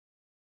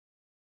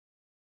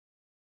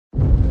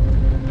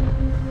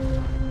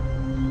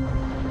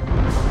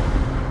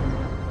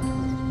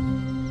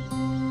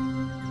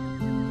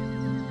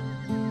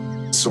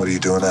So what are you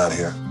doing out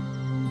here?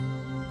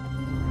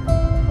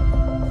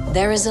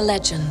 There is a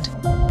legend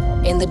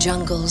in the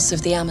jungles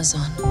of the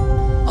Amazon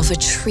of a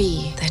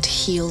tree that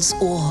heals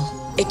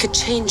all. It could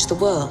change the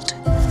world,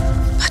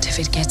 but if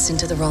it gets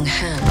into the wrong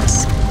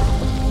hands,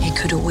 it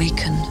could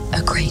awaken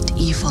a great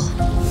evil.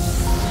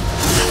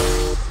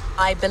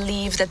 I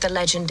believe that the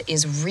legend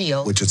is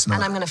real. Which it's not.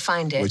 And I'm going to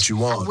find it. Which you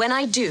won't. And when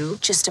I do,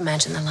 just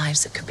imagine the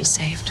lives that could be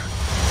saved.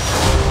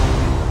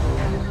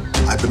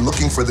 I've been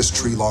looking for this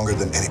tree longer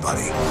than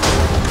anybody.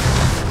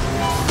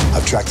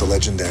 I've tracked the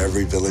legend to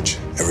every village,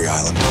 every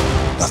island.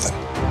 Nothing.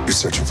 You're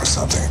searching for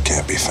something that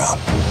can't be found.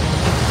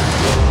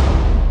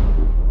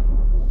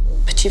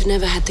 But you've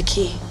never had the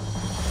key.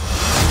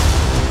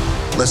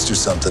 Let's do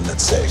something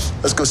that's safe.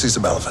 Let's go see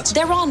some elephants.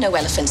 There are no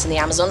elephants in the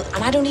Amazon,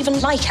 and I don't even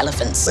like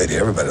elephants. Lady,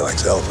 everybody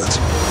likes elephants.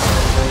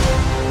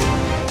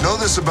 Know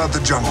this about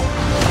the jungle.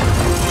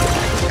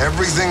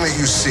 Everything that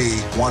you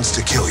see wants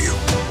to kill you,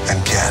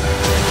 and can.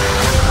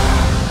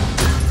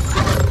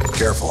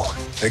 Careful.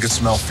 They could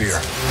smell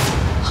fear.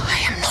 I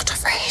am not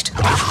afraid.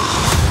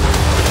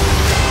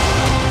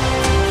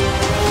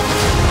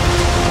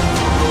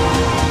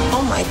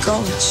 Oh my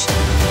gosh.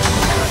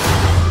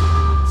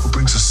 Who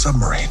brings a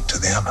submarine to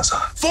the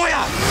Amazon?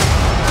 Feuer!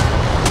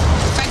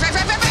 Weg!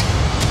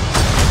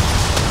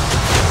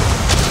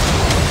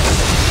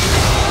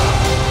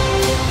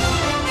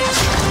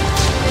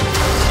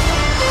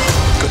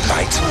 Good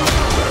night.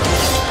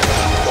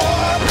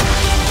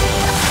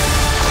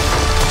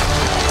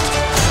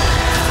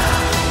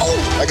 Oh,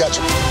 I got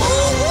you.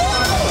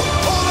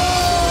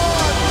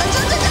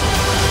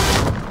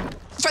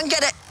 Frank,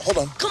 get it. Hold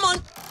on. Come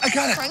on. I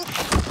got it. Frank.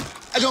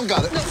 I don't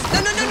got it. No.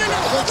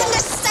 For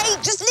goodness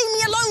sake, just leave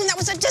me alone. That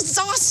was a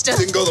disaster.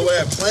 Didn't go the way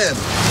I planned.